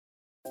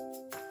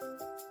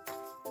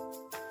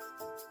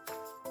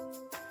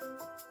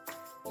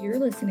You're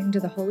listening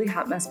to the Holy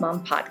Hot Mess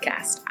Mom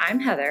podcast.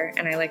 I'm Heather,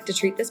 and I like to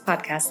treat this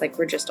podcast like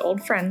we're just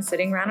old friends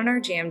sitting around in our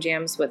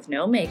jams with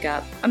no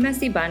makeup, a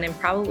messy bun, and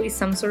probably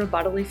some sort of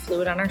bodily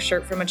fluid on our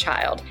shirt from a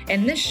child.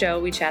 In this show,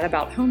 we chat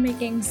about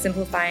homemaking,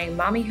 simplifying,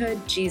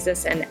 mommyhood,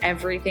 Jesus, and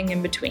everything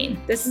in between.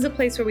 This is a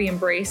place where we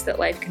embrace that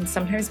life can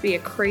sometimes be a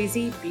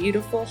crazy,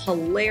 beautiful,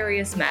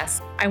 hilarious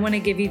mess. I want to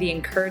give you the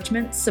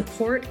encouragement,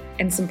 support,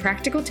 and some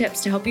practical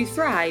tips to help you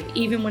thrive,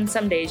 even when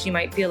some days you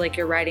might feel like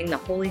you're riding the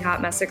Holy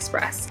Hot Mess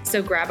Express.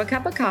 So grab a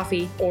cup of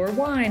coffee or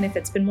wine if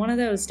it's been one of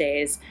those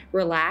days,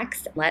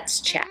 relax,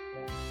 let's chat.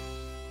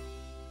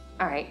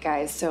 All right,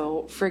 guys,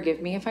 so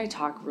forgive me if I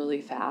talk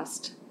really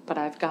fast, but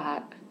I've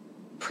got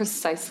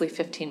precisely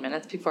 15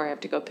 minutes before I have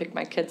to go pick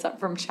my kids up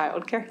from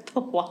childcare at the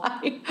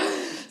Y.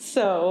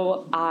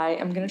 So I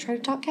am going to try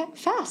to talk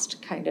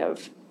fast, kind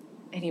of.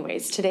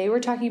 Anyways, today we're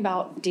talking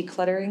about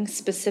decluttering,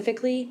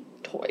 specifically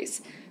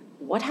toys.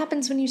 What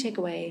happens when you take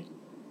away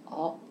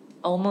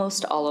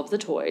almost all of the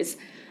toys,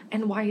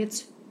 and why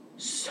it's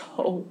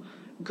so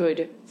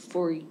good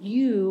for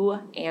you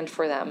and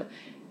for them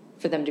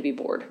to be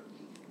bored.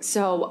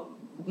 So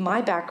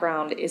my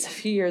background is a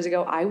few years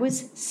ago, I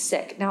was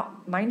sick.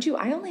 Now, mind you,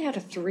 I only had a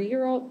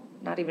 3-year-old,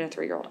 not even a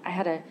 3-year-old. I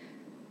had a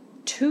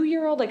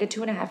 2-year-old, like a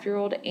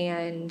 2.5-year-old,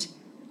 and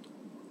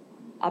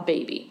a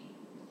baby.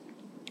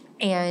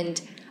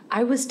 And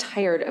I was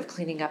tired of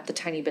cleaning up the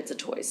tiny bits of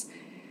toys.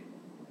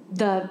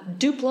 The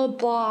Duplo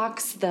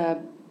blocks,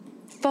 the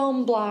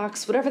foam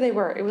blocks, whatever they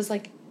were, it was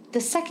like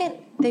the second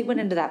they went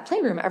into that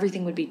playroom,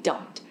 everything would be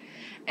dumped.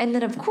 And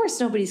then, of course,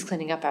 nobody's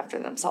cleaning up after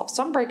themselves.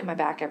 So I'm breaking my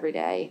back every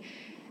day,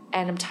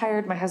 and I'm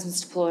tired, my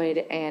husband's deployed,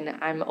 and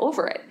I'm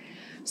over it.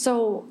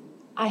 So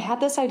I had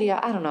this idea.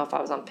 I don't know if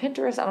I was on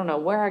Pinterest. I don't know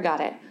where I got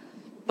it.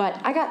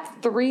 But I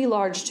got 3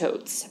 large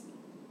totes,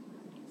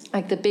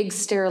 like the big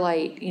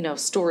Sterilite,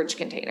 storage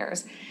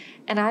containers.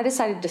 And I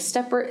decided to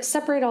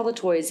separate all the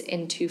toys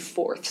into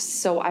fourths.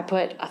 So I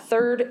put a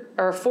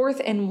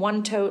fourth in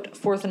one tote, a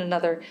fourth in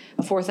another,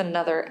 a fourth in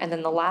another, and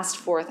then the last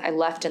fourth I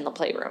left in the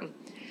playroom.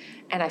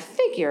 And I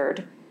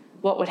figured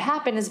what would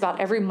happen is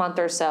about every month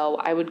or so,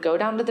 I would go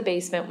down to the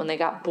basement when they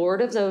got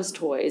bored of those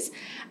toys,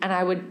 and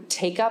I would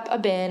take up a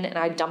bin and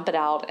I'd dump it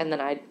out, and then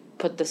I'd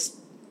put the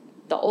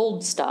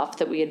old stuff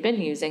that we had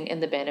been using in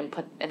the bin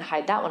and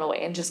hide that one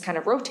away and just kind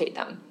of rotate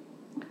them.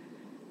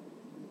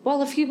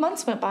 Well, a few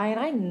months went by and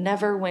I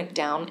never went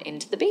down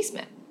into the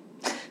basement.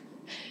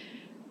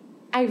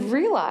 I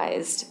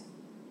realized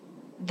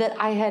that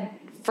I had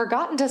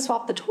forgotten to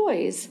swap the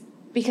toys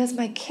because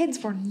my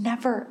kids were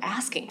never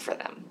asking for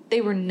them.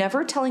 They were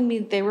never telling me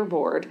they were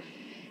bored.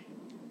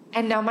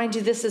 And now, mind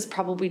you, this is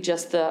probably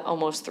just the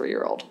almost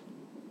 3-year-old.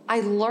 I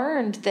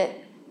learned that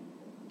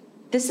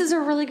this is a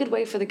really good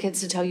way for the kids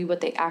to tell you what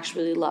they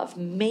actually love.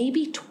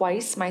 Maybe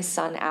twice my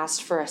son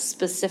asked for a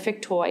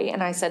specific toy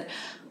and I said,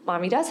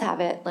 Mommy does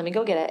have it. Let me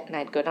go get it. And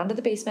I'd go down to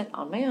the basement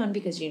on my own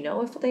because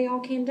if they all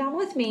came down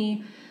with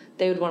me,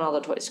 they would want all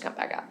the toys to come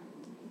back up.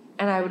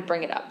 And I would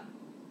bring it up.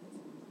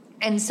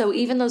 And so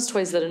even those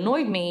toys that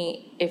annoyed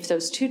me, if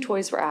those 2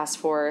 toys were asked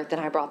for, then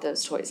I brought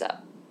those toys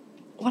up.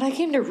 What I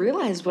came to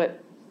realize,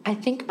 I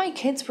think my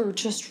kids were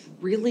just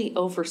really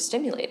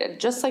overstimulated,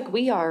 just like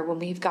we are when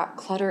we've got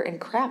clutter and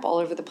crap all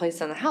over the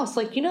place in the house.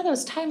 Like,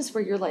 those times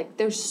where you're like,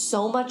 there's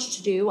so much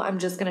to do, I'm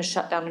just going to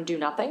shut down and do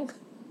nothing.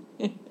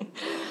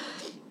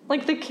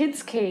 Like the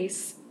kids'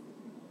 case,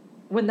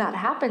 when that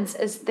happens,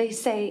 is they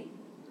say,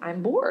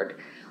 I'm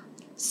bored.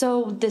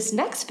 So this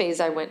next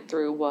phase I went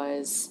through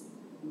was,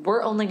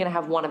 we're only going to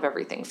have one of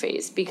everything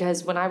phase.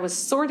 Because when I was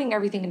sorting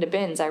everything into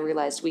bins, I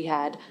realized we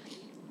had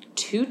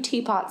 2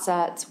 teapot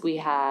sets. We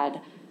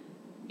had,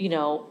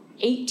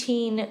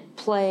 18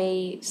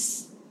 play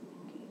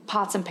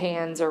pots and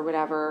pans or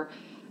whatever.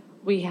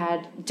 We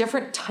had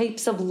different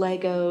types of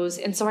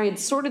Legos. And so I had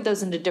sorted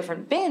those into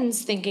different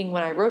bins, thinking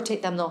when I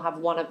rotate them, they'll have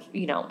one of,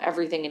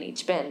 everything in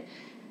each bin.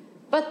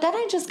 But then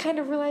I just kind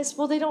of realized,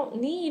 well, they don't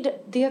need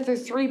the other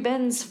 3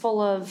 bins full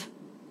of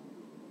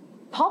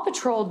Paw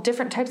Patrol,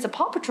 different types of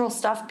Paw Patrol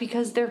stuff,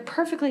 because they're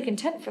perfectly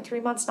content for 3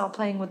 months now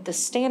playing with the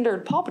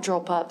standard Paw Patrol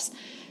pups.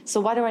 So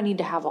why do I need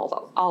to have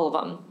all of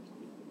them?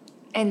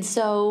 And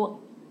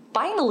so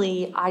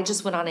finally, I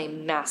just went on a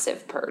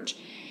massive purge.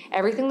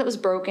 Everything that was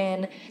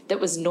broken, that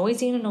was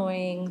noisy and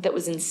annoying, that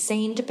was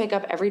insane to pick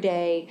up every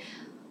day,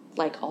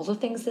 like all the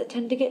things that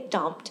tend to get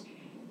dumped.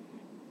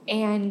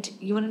 And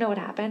you want to know what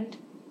happened?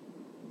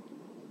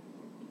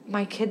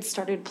 My kids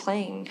started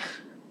playing,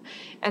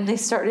 and they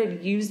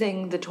started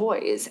using the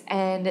toys,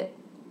 and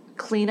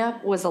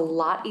cleanup was a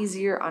lot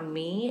easier on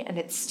me, and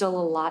it's still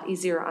a lot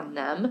easier on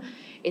them.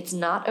 It's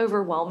not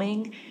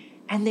overwhelming,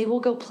 and they will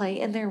go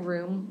play in their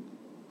room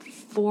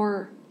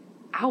for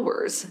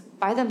hours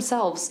by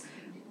themselves,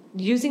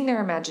 using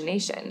their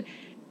imagination.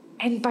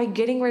 And by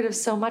getting rid of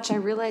so much, I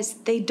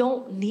realized they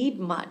don't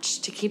need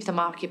much to keep them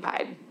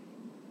occupied.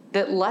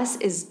 That less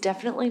is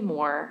definitely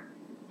more,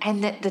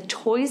 and that the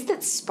toys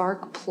that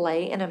spark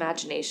play and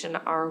imagination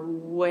are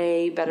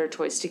way better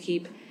toys to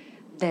keep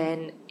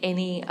than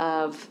any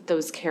of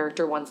those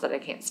character ones that I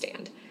can't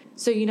stand.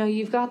 So,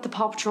 you've got the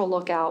Paw Patrol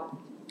Lookout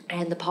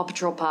and the Paw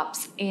Patrol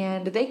pups,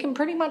 and they can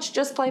pretty much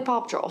just play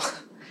Paw Patrol.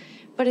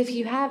 But if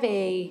you have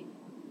a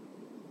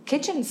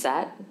kitchen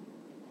set,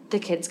 the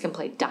kids can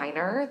play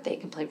diner, they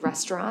can play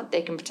restaurant,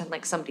 they can pretend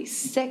like somebody's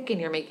sick and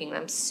you're making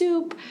them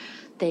soup,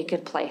 they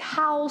could play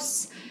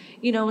house,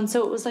 and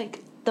so it was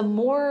like the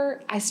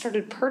more I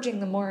started purging,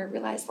 the more I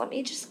realized, let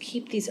me just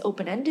keep these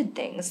open-ended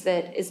things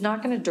that is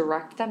not going to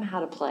direct them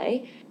how to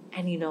play.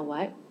 And you know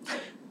what?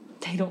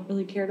 They don't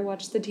really care to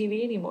watch the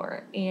TV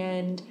anymore.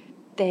 And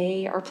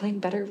they are playing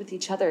better with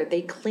each other.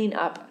 They clean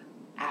up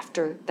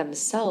after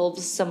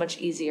themselves so much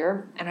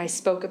easier. And I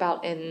spoke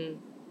about in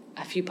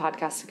a few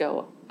podcasts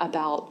ago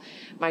about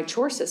my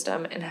chore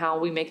system and how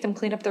we make them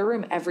clean up their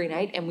room every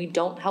night and we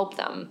don't help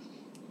them.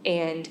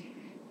 And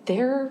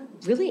they're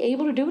really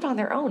able to do it on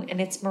their own, and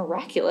it's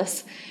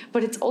miraculous.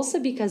 But it's also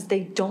because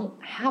they don't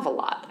have a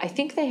lot. I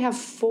think they have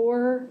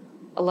 4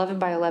 11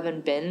 by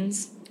 11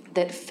 bins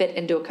that fit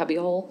into a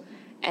cubbyhole,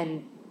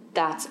 and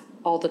that's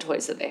all the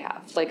toys that they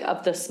have. Like,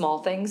 of the small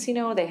things,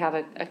 they have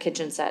a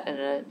kitchen set and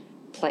a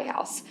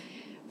playhouse.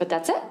 But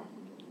that's it.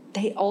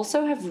 They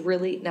also have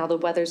now the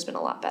weather's been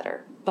a lot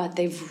better, but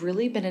they've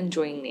really been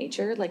enjoying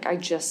nature. Like, I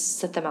just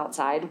sit them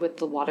outside with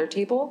the water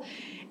table,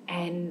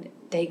 and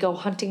they go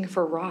hunting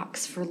for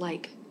rocks for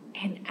like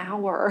an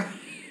hour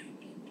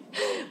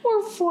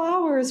or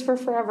flowers for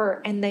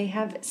forever. And they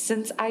have,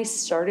 since I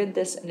started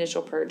this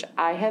initial purge,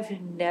 I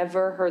have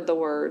never heard the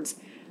words,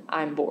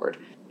 I'm bored.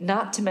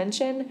 Not to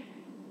mention,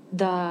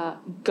 the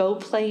go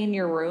play in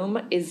your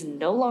room is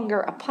no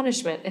longer a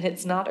punishment, and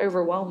it's not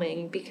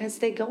overwhelming because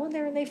they go in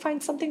there and they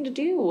find something to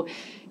do.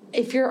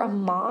 If you're a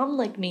mom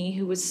like me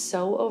who was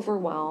so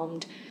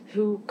overwhelmed,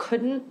 who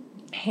couldn't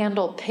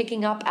handle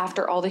picking up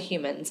after all the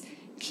humans,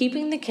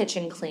 keeping the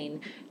kitchen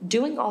clean,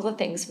 doing all the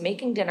things,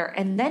 making dinner,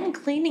 and then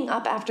cleaning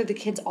up after the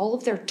kids all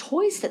of their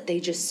toys that they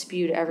just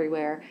spewed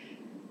everywhere,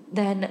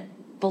 then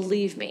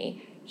believe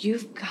me,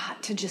 you've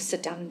got to just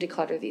sit down and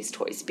declutter these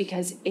toys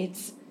because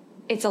it's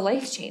a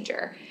life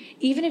changer.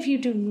 Even if you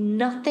do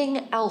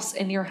nothing else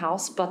in your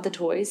house but the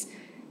toys,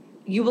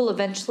 you will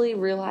eventually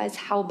realize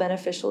how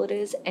beneficial it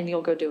is, and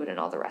you'll go do it in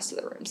all the rest of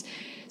the rooms.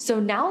 So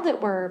now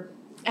that we're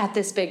at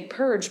this big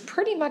purge,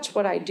 pretty much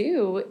what I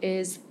do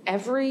is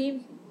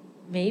every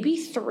maybe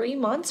 3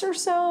 months or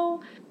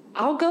so,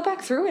 I'll go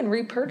back through and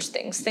repurge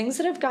things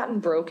that have gotten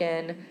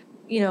broken.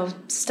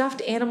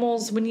 Stuffed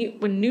animals, when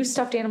new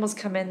stuffed animals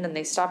come in, then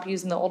they stop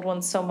using the old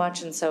ones so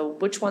much. And so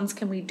which ones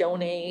can we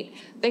donate?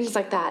 Things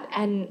like that.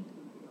 And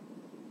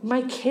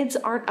my kids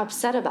aren't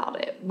upset about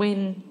it.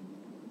 When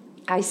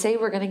I say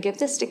we're going to give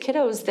this to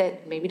kiddos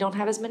that maybe don't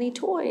have as many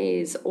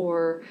toys,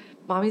 or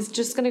mommy's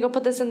just going to go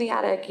put this in the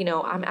attic.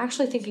 I'm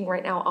actually thinking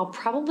right now, I'll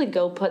probably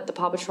go put the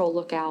Paw Patrol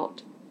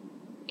Lookout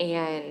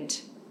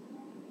and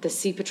the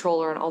Sea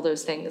Patroller and all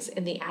those things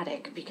in the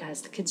attic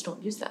because the kids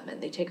don't use them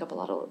and they take up a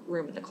lot of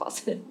room in the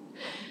closet.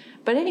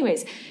 But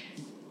anyways,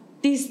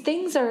 these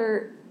things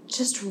are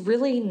just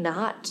really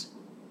not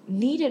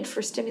needed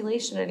for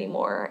stimulation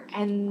anymore,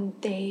 and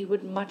they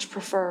would much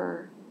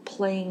prefer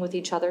playing with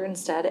each other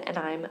instead, and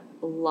I'm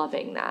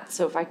loving that.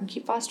 So if I can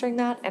keep fostering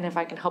that, and if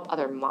I can help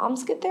other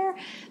moms get there,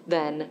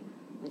 then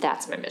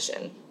that's my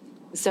mission.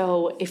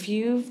 So if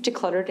you've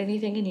decluttered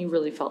anything and you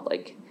really felt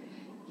like,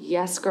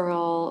 yes,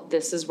 girl,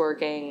 this is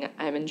working,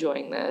 I'm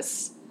enjoying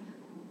this,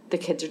 the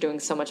kids are doing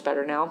so much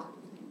better now,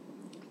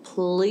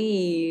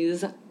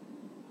 please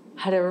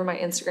head over to my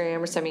Instagram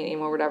or send me an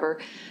email or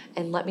whatever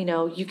and let me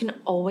know. You can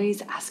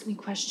always ask me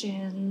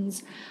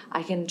questions.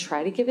 I can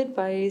try to give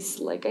advice.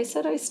 Like I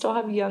said, I still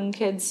have young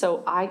kids,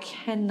 so I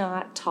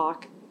cannot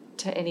talk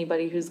to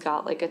anybody who's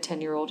got like a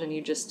 10-year-old and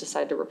you just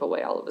decide to rip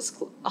away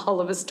all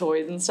of his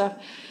toys and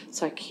stuff.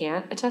 So I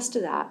can't attest to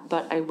that,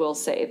 but I will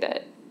say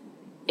that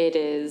it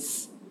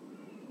is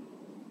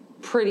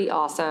pretty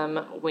awesome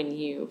when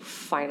you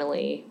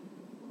finally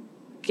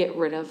get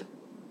rid of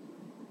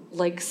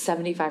like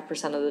 75%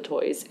 of the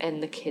toys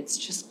and the kids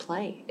just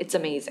play. It's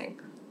amazing.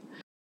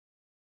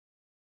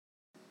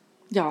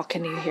 Y'all,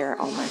 can you hear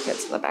all my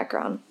kids in the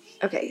background?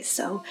 Okay,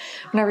 so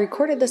when I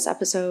recorded this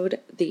episode,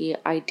 the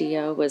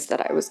idea was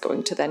that I was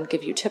going to then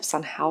give you tips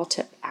on how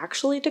to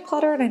actually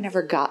declutter, and I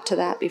never got to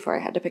that before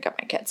I had to pick up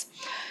my kids.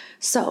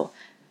 So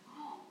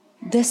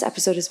this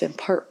episode has been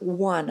part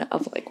 1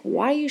 of like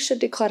why you should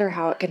declutter,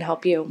 how it can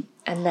help you.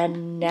 And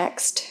then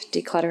next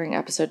decluttering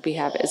episode we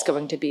have is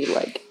going to be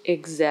like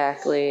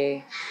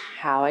exactly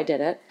how I did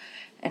it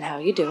and how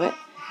you do it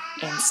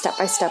and step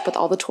by step with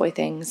all the toy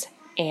things.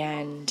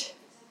 And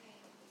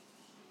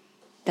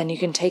then you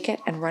can take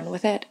it and run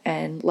with it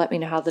and let me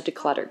know how the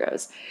declutter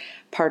goes.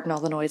 Pardon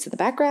all the noise in the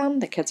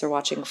background. The kids are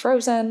watching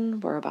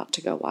Frozen. We're about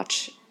to go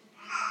watch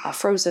a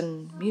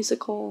Frozen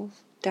musical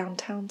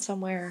downtown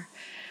somewhere.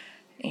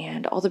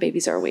 And all the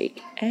babies are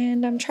awake.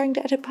 And I'm trying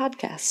to edit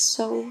podcasts,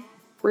 so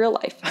real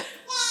life.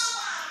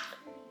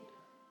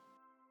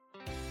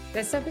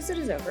 This episode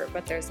is over,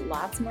 but there's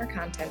lots more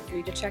content for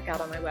you to check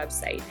out on my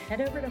website.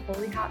 Head over to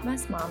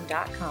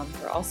holyhotmessmom.com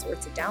for all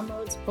sorts of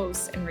downloads,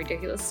 posts, and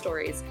ridiculous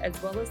stories,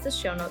 as well as the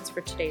show notes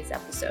for today's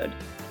episode.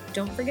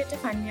 Don't forget to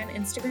find me on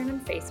Instagram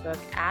and Facebook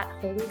at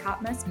Holy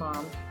Hot Mess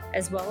Mom,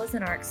 as well as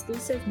in our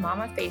exclusive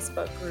Mama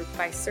Facebook group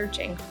by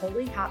searching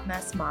Holy Hot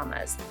Mess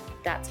Mamas.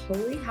 That's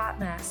Holy Hot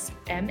Mess,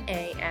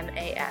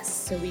 MAMAS,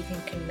 so we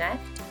can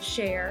connect,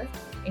 share,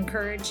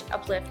 encourage,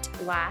 uplift,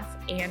 laugh,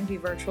 and be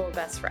virtual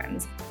best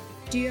friends.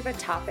 Do you have a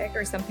topic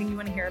or something you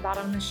want to hear about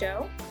on the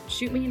show?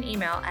 Shoot me an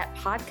email at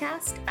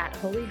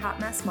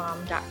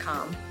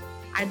podcast@holyhotmessmom.com.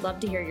 I'd love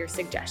to hear your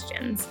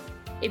suggestions.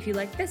 If you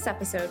like this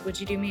episode, would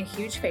you do me a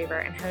huge favor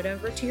and head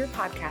over to your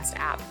podcast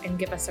app and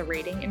give us a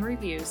rating and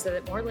review so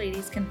that more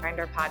ladies can find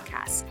our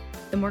podcast?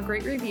 The more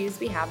great reviews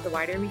we have, the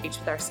wider we reach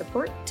with our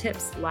support,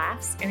 tips,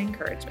 laughs, and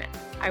encouragement.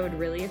 I would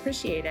really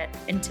appreciate it.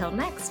 Until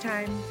next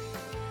time.